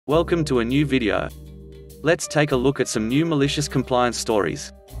Welcome to a new video. Let's take a look at some new malicious compliance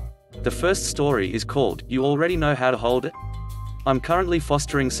stories. The first story is called, "You Already Know How to Hold It?" I'm currently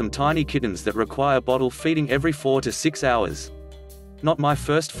fostering some tiny kittens that require bottle feeding every 4 to 6 hours. Not my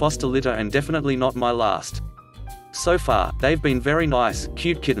first foster litter and definitely not my last. So far, they've been very nice,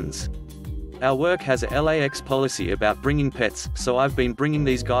 cute kittens. Our work has a LAX policy about bringing pets, so I've been bringing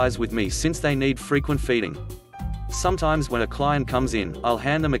these guys with me since they need frequent feeding. Sometimes when a client comes in, I'll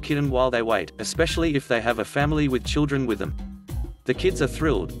hand them a kitten while they wait, especially if they have a family with children with them. The kids are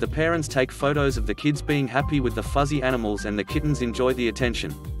thrilled, the parents take photos of the kids being happy with the fuzzy animals and the kittens enjoy the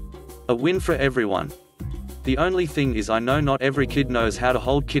attention. A win for everyone. The only thing is I know not every kid knows how to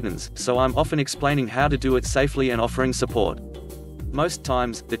hold kittens, so I'm often explaining how to do it safely and offering support. Most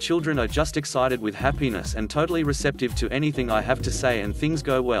times, the children are just excited with happiness and totally receptive to anything I have to say and things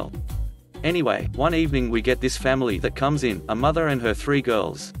go well. Anyway, one evening we get this family that comes in, a mother and her 3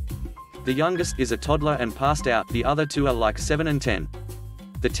 girls. The youngest is a toddler and passed out, the other 2 are like 7 and 10.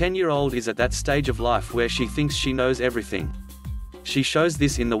 The 10-year-old is at that stage of life where she thinks she knows everything. She shows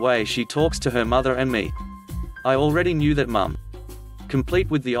this in the way she talks to her mother and me. I already knew that, Mum. Complete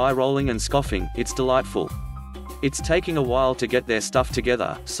with the eye rolling and scoffing, it's delightful. It's taking a while to get their stuff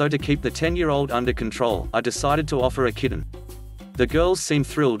together, so to keep the 10-year-old under control, I decided to offer a kitten. The girls seem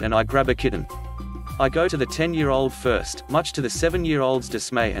thrilled and I grab a kitten. I go to the 10-year-old first, much to the 7-year-old's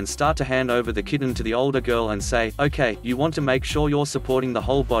dismay, and start to hand over the kitten to the older girl and say, "Okay, you want to make sure you're supporting the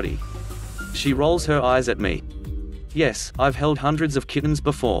whole body." She rolls her eyes at me. Yes, I've held hundreds of kittens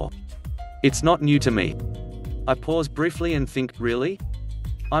before. It's not new to me. I pause briefly and think, really?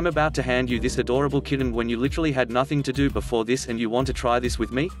 I'm about to hand you this adorable kitten when you literally had nothing to do before this and you want to try this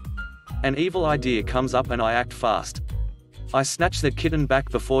with me? An evil idea comes up and I act fast. I snatch that kitten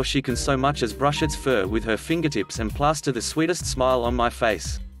back before she can so much as brush its fur with her fingertips and plaster the sweetest smile on my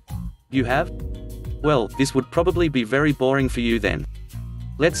face. "You have? Well, this would probably be very boring for you then.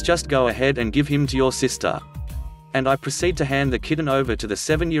 Let's just go ahead and give him to your sister." And I proceed to hand the kitten over to the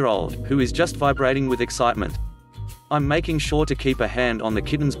 7-year-old, who is just vibrating with excitement. I'm making sure to keep a hand on the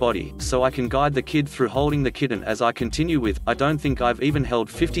kitten's body, so I can guide the kid through holding the kitten as I continue with, "I don't think I've even held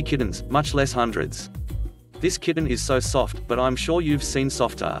 50 kittens, much less hundreds. This kitten is so soft, but I'm sure you've seen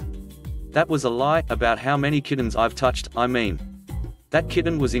softer." That was a lie. About how many kittens I've touched, I mean. That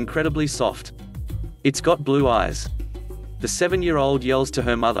kitten was incredibly soft. It's got blue eyes. The 7-year-old yells to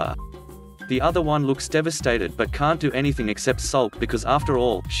her mother. The other one looks devastated but can't do anything except sulk because after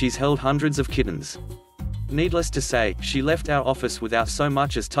all, she's held hundreds of kittens. Needless to say, she left our office without so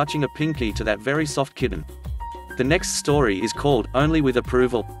much as touching a pinky to that very soft kitten. The next story is called, "Only with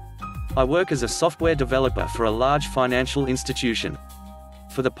Approval." I work as a software developer for a large financial institution.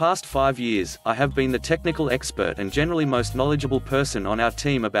 For the past 5 years, I have been the technical expert and generally most knowledgeable person on our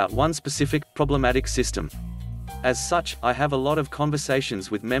team about one specific, problematic system. As such, I have a lot of conversations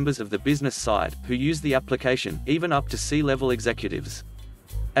with members of the business side, who use the application, even up to C-level executives.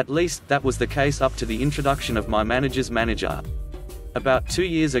 At least, that was the case up to the introduction of my manager's manager. About 2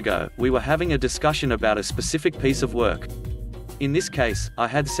 years ago, we were having a discussion about a specific piece of work. In this case, I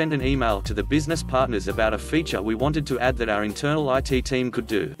had sent an email to the business partners about a feature we wanted to add that our internal IT team could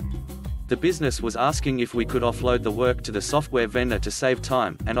do. The business was asking if we could offload the work to the software vendor to save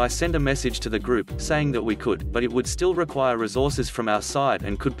time, and I sent a message to the group, saying that we could, but it would still require resources from our side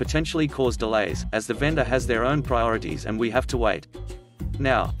and could potentially cause delays, as the vendor has their own priorities and we have to wait.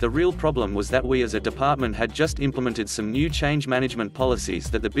 Now, the real problem was that we as a department had just implemented some new change management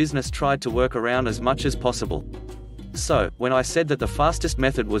policies that the business tried to work around as much as possible. So, when I said that the fastest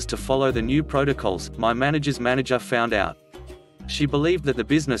method was to follow the new protocols, my manager's manager found out. She believed that the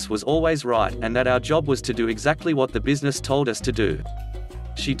business was always right and that our job was to do exactly what the business told us to do.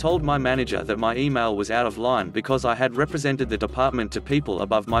 She told my manager that my email was out of line because I had represented the department to people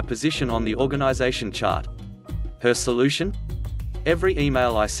above my position on the organization chart. Her solution? Every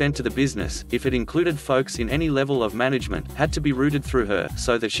email I sent to the business, if it included folks in any level of management, had to be routed through her,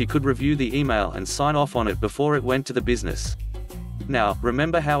 so that she could review the email and sign off on it before it went to the business. Now,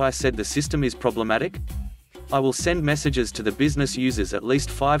 remember how I said the system is problematic? I will send messages to the business users at least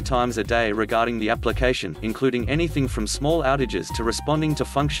 5 times a day regarding the application, including anything from small outages to responding to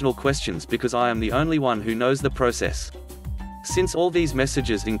functional questions because I am the only one who knows the process. Since all these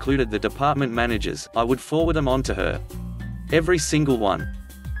messages included the department managers, I would forward them on to her. Every single one.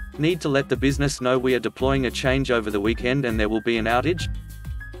 Need to let the business know we are deploying a change over the weekend and there will be an outage?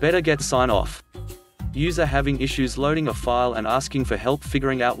 Better get sign off. User having issues loading a file and asking for help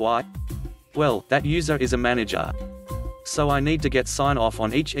figuring out why? Well, that user is a manager. So I need to get sign off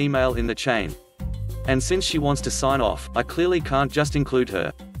on each email in the chain. And since she wants to sign off, I clearly can't just include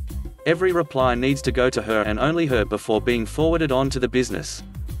her. Every reply needs to go to her and only her before being forwarded on to the business.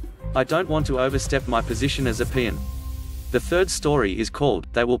 I don't want to overstep my position as a peon. The third story is called,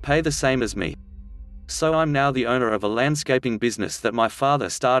 They Will Pay the Same as Me. So I'm now the owner of a landscaping business that my father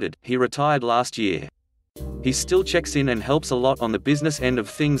started. He retired last year. He still checks in and helps a lot on the business end of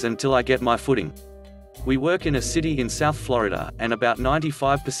things until I get my footing. We work in a city in South Florida, and about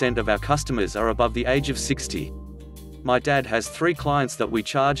 95% of our customers are above the age of 60. My dad has 3 clients that we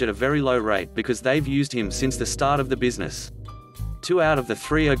charge at a very low rate because they've used him since the start of the business. 2 out of the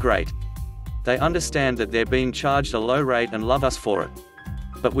 3 are great. They understand that they're being charged a low rate and love us for it.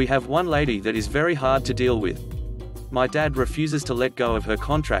 But we have one lady that is very hard to deal with. My dad refuses to let go of her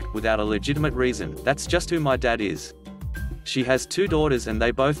contract without a legitimate reason. That's just who my dad is. She has 2 daughters and they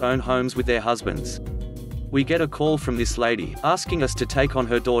both own homes with their husbands. We get a call from this lady, asking us to take on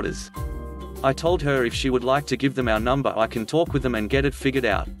her daughters. I told her if she would like to give them our number I can talk with them and get it figured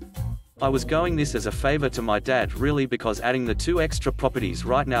out. I was going this as a favor to my dad really because adding the 2 extra properties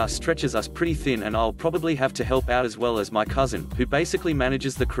right now stretches us pretty thin, and I'll probably have to help out as well as my cousin, who basically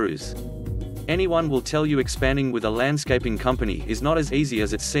manages the crews. Anyone will tell you expanding with a landscaping company is not as easy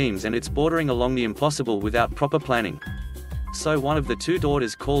as it seems, and it's bordering along the impossible without proper planning. So one of the 2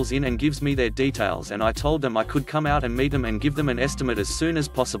 daughters calls in and gives me their details, and I told them I could come out and meet them and give them an estimate as soon as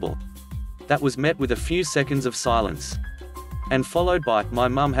possible. That was met with a few seconds of silence. And followed by, my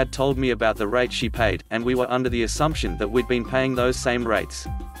mum had told me about the rate she paid, and we were under the assumption that we'd been paying those same rates.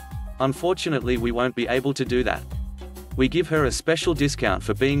 Unfortunately, we won't be able to do that. We give her a special discount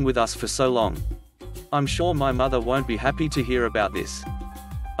for being with us for so long. I'm sure my mother won't be happy to hear about this.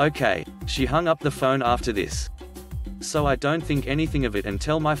 Okay, she hung up the phone after this. So I don't think anything of it and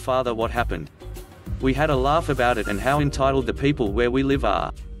tell my father what happened. We had a laugh about it and how entitled the people where we live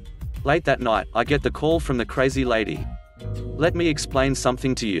are. Late that night, I get the call from the crazy lady. Let me explain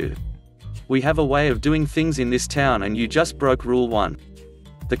something to you. We have a way of doing things in this town and you just broke rule 1.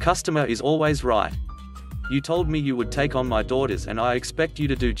 The customer is always right. You told me you would take on my daughters and I expect you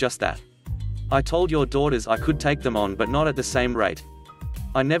to do just that. I told your daughters I could take them on but not at the same rate.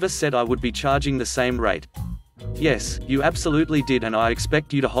 I never said I would be charging the same rate. Yes, you absolutely did, and I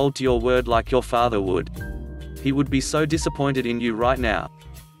expect you to hold to your word like your father would. He would be so disappointed in you right now.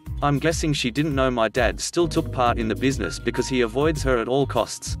 I'm guessing she didn't know my dad still took part in the business because he avoids her at all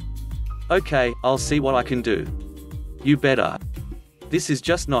costs. Okay, I'll see what I can do. You better. This is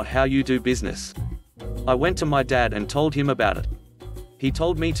just not how you do business. I went to my dad and told him about it. He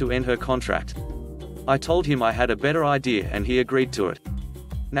told me to end her contract. I told him I had a better idea and he agreed to it.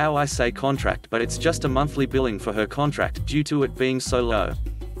 Now I say contract, but it's just a monthly billing for her contract due to it being so low.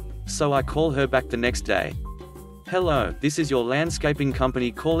 So I call her back the next day. Hello, this is your landscaping company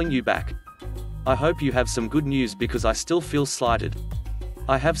calling you back. I hope you have some good news because I still feel slighted.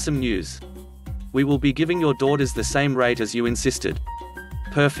 I have some news. We will be giving your daughters the same rate as you insisted.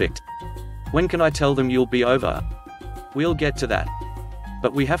 Perfect. When can I tell them you'll be over? We'll get to that.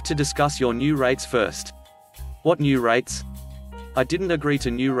 But we have to discuss your new rates first. What new rates? I didn't agree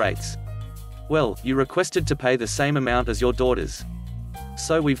to new rates. Well, you requested to pay the same amount as your daughters.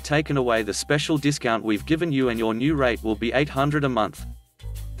 So we've taken away the special discount we've given you and your new rate will be $800 a month.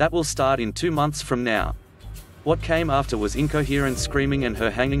 That will start in 2 months from now. What came after was incoherent screaming and her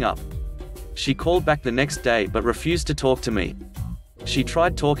hanging up. She called back the next day but refused to talk to me. She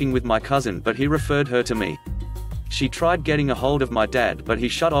tried talking with my cousin but he referred her to me. She tried getting a hold of my dad but he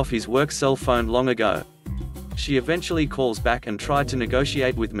shut off his work cell phone long ago. She eventually calls back and tried to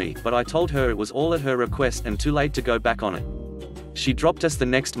negotiate with me, but I told her it was all at her request and too late to go back on it. She dropped us the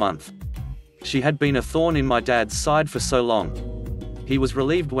next month. She had been a thorn in my dad's side for so long. He was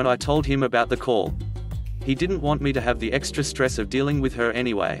relieved when I told him about the call. He didn't want me to have the extra stress of dealing with her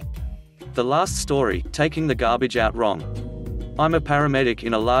anyway. The last story, taking the garbage out wrong. I'm a paramedic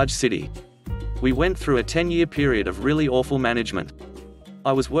in a large city. We went through a 10-year period of really awful management.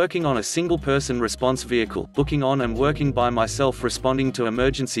 I was working on a single-person response vehicle, booking on and working by myself responding to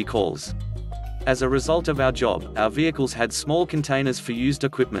emergency calls. As a result of our job, our vehicles had small containers for used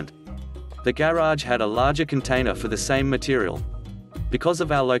equipment. The garage had a larger container for the same material. Because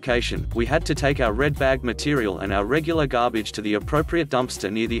of our location, we had to take our red bag material and our regular garbage to the appropriate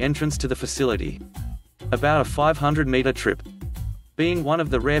dumpster near the entrance to the facility. About a 500-meter trip. Being one of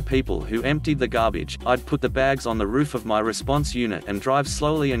the rare people who emptied the garbage, I'd put the bags on the roof of my response unit and drive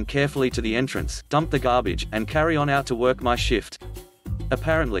slowly and carefully to the entrance, dump the garbage, and carry on out to work my shift.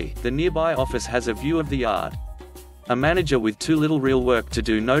 Apparently, the nearby office has a view of the yard. A manager with too little real work to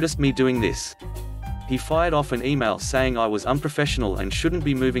do noticed me doing this. He fired off an email saying I was unprofessional and shouldn't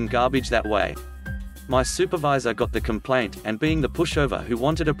be moving garbage that way. My supervisor got the complaint, and being the pushover who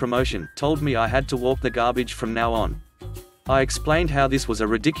wanted a promotion, told me I had to walk the garbage from now on. I explained how this was a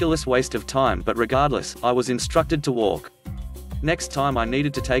ridiculous waste of time, but regardless, I was instructed to walk. Next time I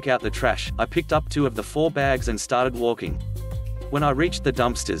needed to take out the trash, I picked up 2 of the 4 bags and started walking. When I reached the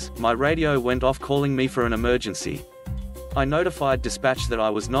dumpsters, my radio went off calling me for an emergency. I notified dispatch that I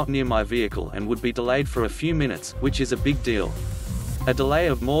was not near my vehicle and would be delayed for a few minutes, which is a big deal. A delay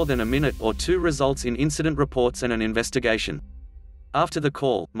of more than a minute or 2 results in incident reports and an investigation. After the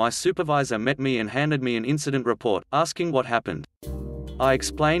call, my supervisor met me and handed me an incident report, asking what happened. I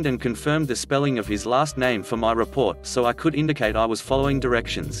explained and confirmed the spelling of his last name for my report, so I could indicate I was following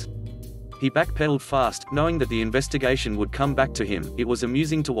directions. He backpedaled fast, knowing that the investigation would come back to him. It was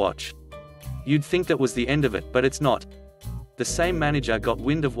amusing to watch. You'd think that was the end of it, but it's not. The same manager got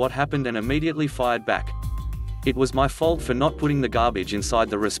wind of what happened and immediately fired back. It was my fault for not putting the garbage inside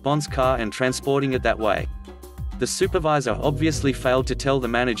the response car and transporting it that way. The supervisor obviously failed to tell the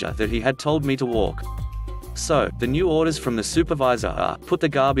manager that he had told me to walk. So, the new orders from the supervisor are, put the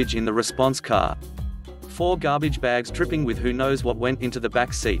garbage in the response car. 4 garbage bags dripping with who knows what went into the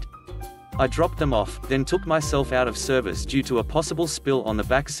back seat. I dropped them off, then took myself out of service due to a possible spill on the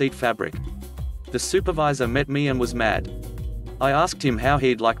back seat fabric. The supervisor met me and was mad. I asked him how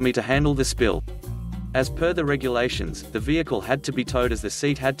he'd like me to handle the spill. As per the regulations, the vehicle had to be towed as the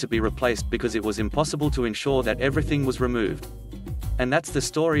seat had to be replaced because it was impossible to ensure that everything was removed. And that's the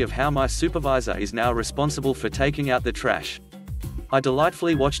story of how my supervisor is now responsible for taking out the trash. I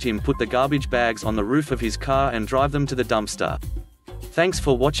delightfully watched him put the garbage bags on the roof of his car and drive them to the dumpster. Thanks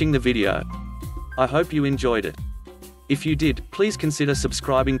for watching the video. I hope you enjoyed it. If you did, please consider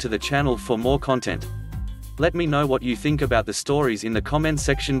subscribing to the channel for more content. Let me know what you think about the stories in the comment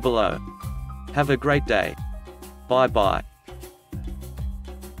section below. Have a great day. Bye bye.